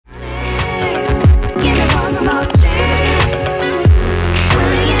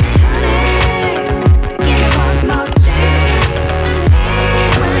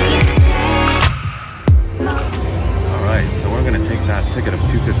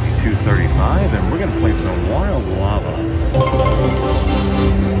235, and we're gonna play some Wild Lava.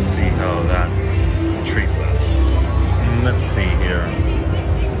 Let's see how that treats us. Let's see here.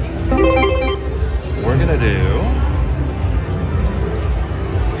 We're gonna do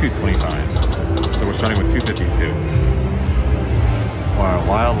 225. So we're starting with 252. For our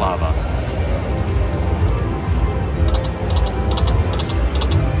Wild Lava.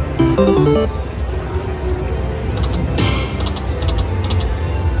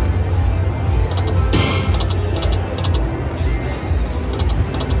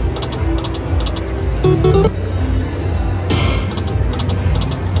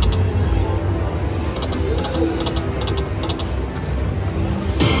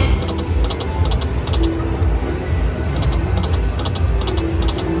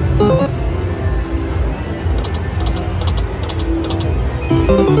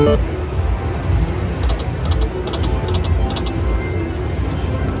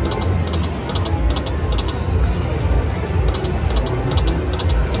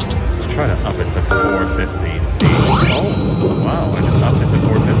 Try to up it to 450 and see. Oh, wow, I just upped it to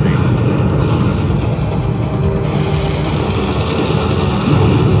 450.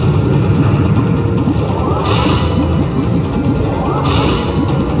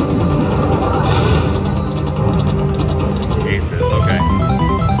 Aces, okay.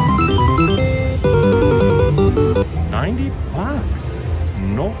 90 bucks.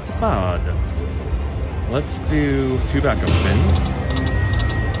 Not bad. Let's do 2 backup spins.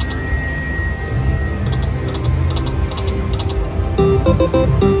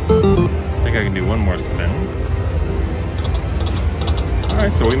 I think I can do one more spin.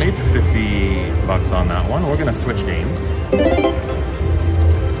 Alright, so we made 50 bucks on that one. We're gonna switch games.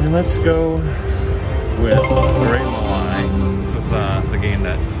 And let's go with Great Malai. This is the game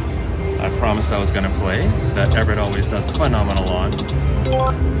that I promised I was gonna play, that Everett always does phenomenal on.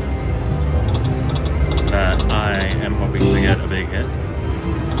 That I am hoping to get a big hit.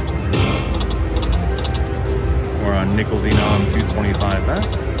 We're on nickel denom 225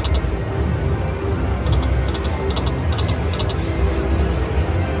 bets.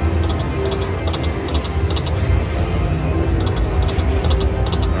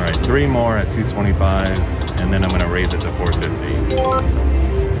 All right, 3 more at 225, and then I'm going to raise it to 450.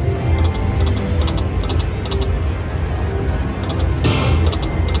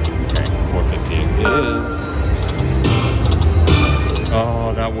 Okay, 450 it is.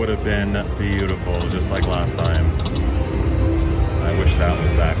 Oh, that would have been beautiful, just like last time. I wish that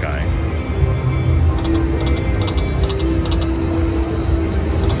was that guy.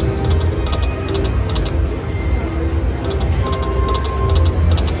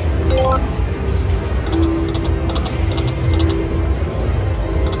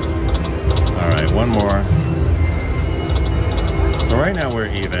 All right, one more. So right now we're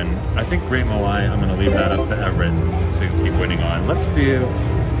even. I think Great Malai, I'm going to leave that up to Everett to keep winning on. Let's do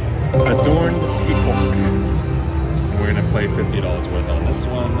Adorned Peacock. We're going to play $50 worth on this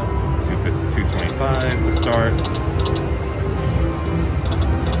one. 225 to start.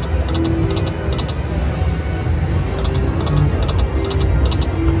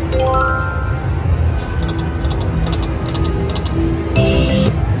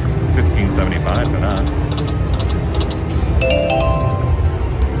 $15.75 for that.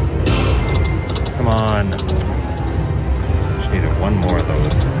 Come on. Just needed one more of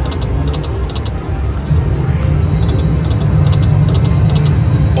those.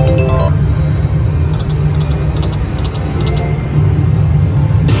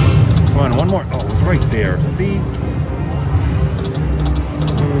 Come on, one more. Oh, it was right there. See?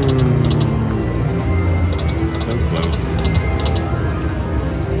 So close.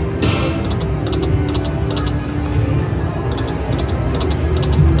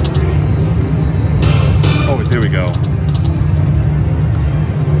 Oh, there we go.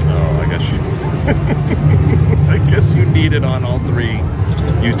 Oh, I guess you... I guess you need it on all 3.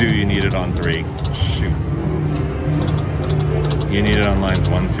 You do, you need it on 3. Shoot. You need it on lines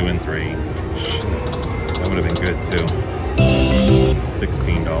 1, 2, and 3. Shoot. That would have been good too.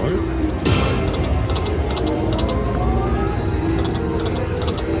 $16.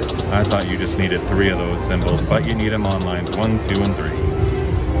 I thought you just needed 3 of those symbols, but you need them on lines 1, 2, and 3.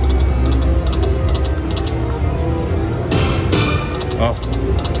 Oh.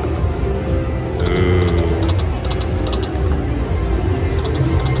 Ooh.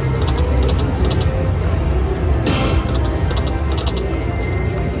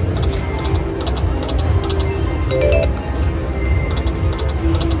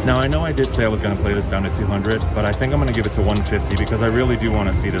 Now I know I did say I was going to play this down to 200, but I think I'm going to give it to 150 because I really do want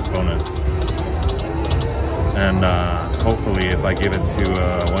to see this bonus. And hopefully if I give it to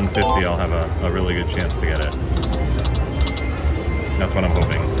 150, I'll have a really good chance to get it. That's what I'm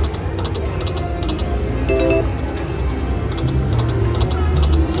hoping.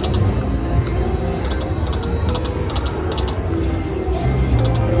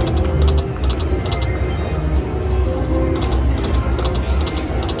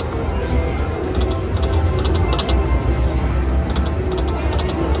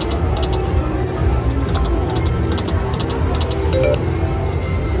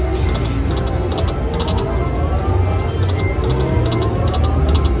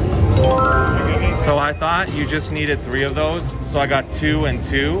 I thought you just needed 3 of those, so I got 2 and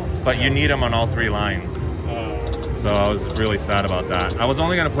 2, but you need them on all 3 lines. So I was really sad about that. I was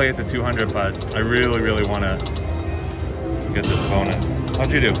only gonna play it to 200, but I really, really wanna get this bonus.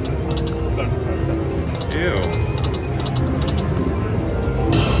 How'd you do? Ew.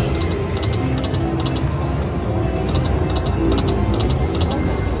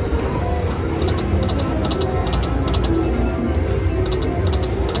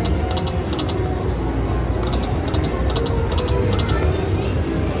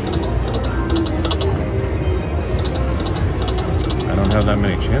 Have that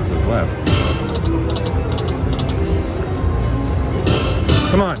many chances left.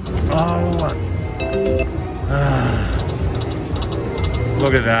 Come on. Oh.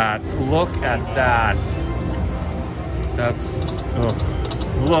 Look at that. Look at that. That's, oh.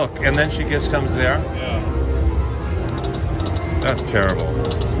 Look, and then she just comes there. Yeah. That's terrible.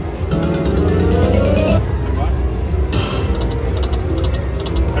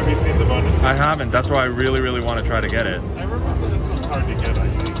 Have you seen the bonus? I haven't. That's why I really, really want to try to get it. I remember this one's hard to get, I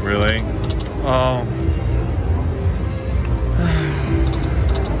think. Really? Oh.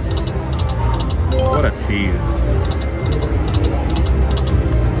 What a tease.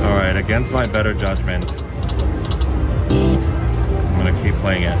 Alright, against my better judgment, I'm gonna keep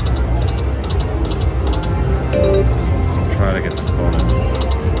playing it. I'll try to get this bonus.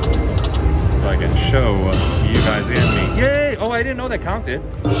 So I can show you guys and me. Yay! Oh, I didn't know that counted.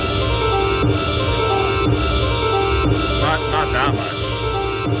 Not that much.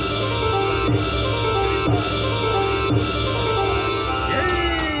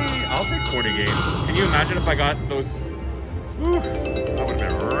 Yay! I'll take 40 games. Can you imagine if I got those? Whew, that would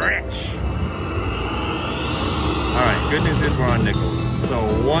have been rich. Alright, good news is we're on nickels. So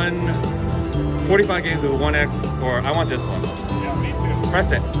 45 games with 1x, or I want this one. Yeah, me too.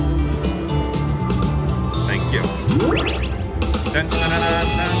 Press it. Thank you. Dun, dun, dun, dun,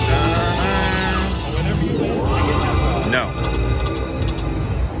 dun, dun. Whenever you win, I get that. No.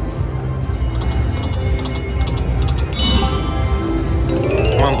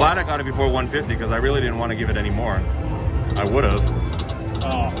 Well, I'm glad I got it before 150 because I really didn't want to give it any more. I would have.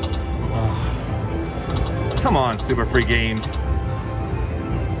 Oh. Come on, super free games.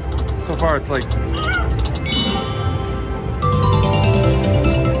 So far, it's like.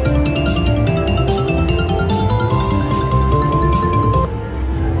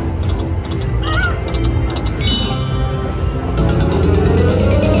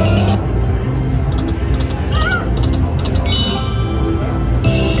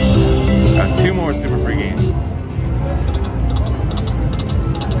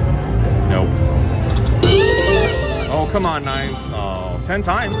 Come on, nines. Oh, 10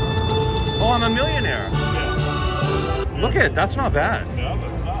 times. Oh, I'm a millionaire. Yeah. Look at it. That's not bad. No,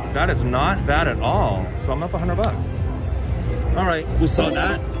 that's not. That is not bad at all. So I'm up $100. All right, we saw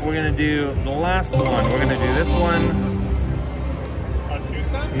that. We're gonna do the last one. We're gonna do this one. On 2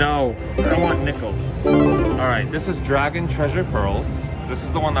 cents? No, I want nickels. All right, this is Dragon Treasure Pearls. This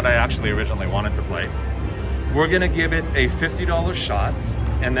is the one that I actually originally wanted to play. We're gonna give it a $50 shot.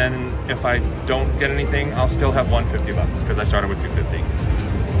 And then if I don't get anything, I'll still have $150 because I started with 250.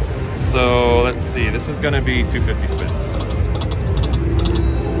 So let's see, this is gonna be 250 spins.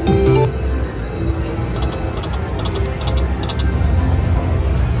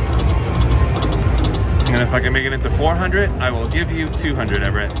 And if I can make it into 400, I will give you 200,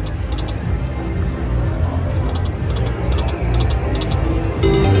 Everett.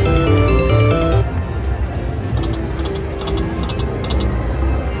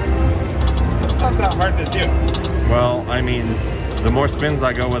 That hard to do. Well, I mean, the more spins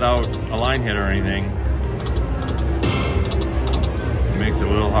I go without a line hit or anything, it makes it a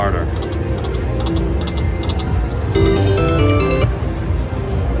little harder.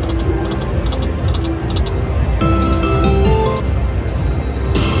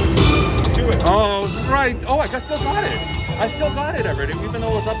 Do it. Oh, right. Oh, I still got it. I still got it, Everett, even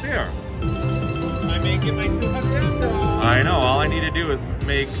though it was up there. I make it like 200. I know. All I need to do is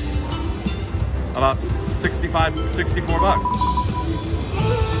make about 65, 64 bucks.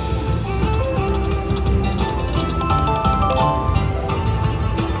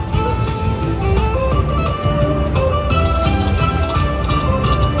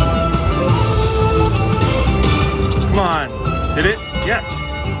 Come on, did it? Yes.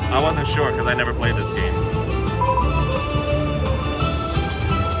 I wasn't sure because I never played this game.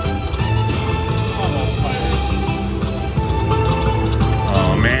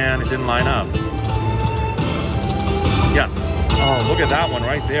 Oh man, it didn't line up. Yes. Oh, look at that one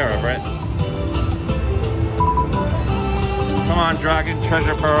right there, Everett. Come on, Dragon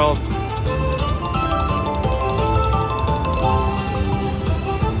Treasure Pearls.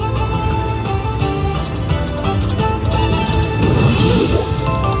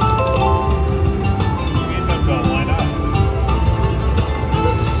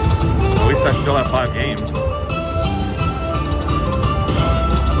 At least I still have 5 games.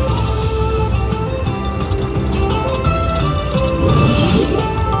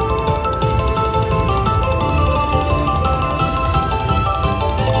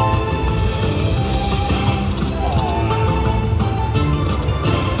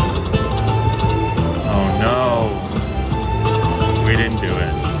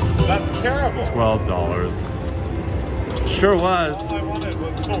 $12. Sure was. All I wanted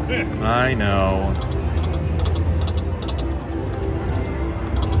was to win. I know.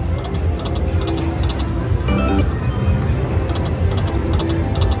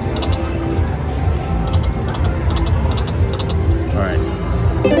 Alright.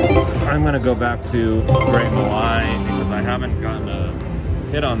 I'm gonna go back to Great Moai because I haven't gotten a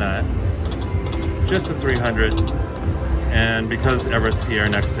hit on that. Just a 300. And because Everett's here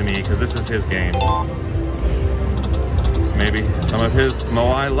next to me, because this is his game, maybe some of his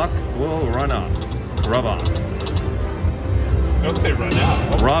Moai luck will rub off. Don't say run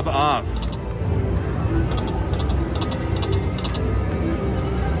out. Rub off.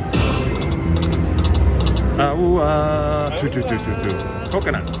 Two.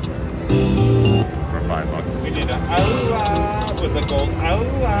 Coconuts for $5. We need a with the gold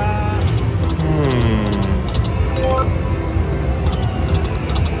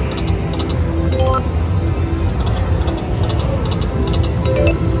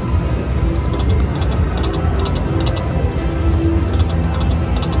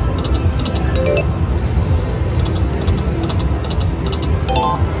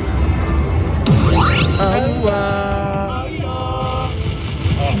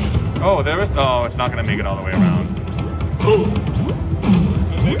Oh, there is. Oh, it's not going to make it all the way around.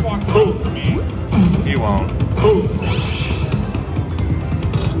 They walked over me. He won't.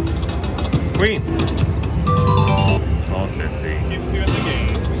 Queens. 1250. Keeps you in the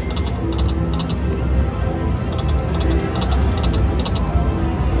game.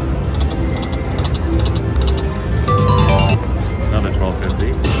 Another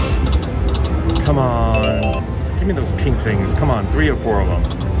 1250. Come on. Give me those pink things. Come on, 3 or 4 of them.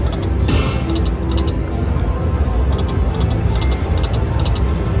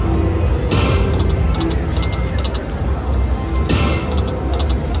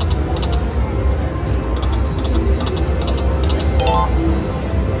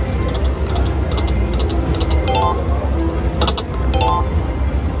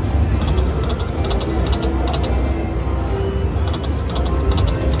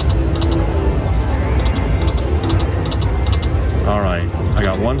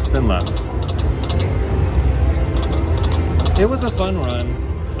 One spin left. It was a fun run.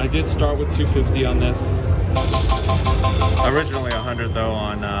 I did start with 250 on this. Originally 100 though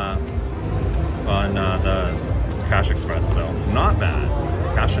on the Cash Express, so not bad.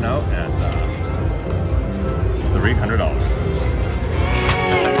 Cashing out at $300.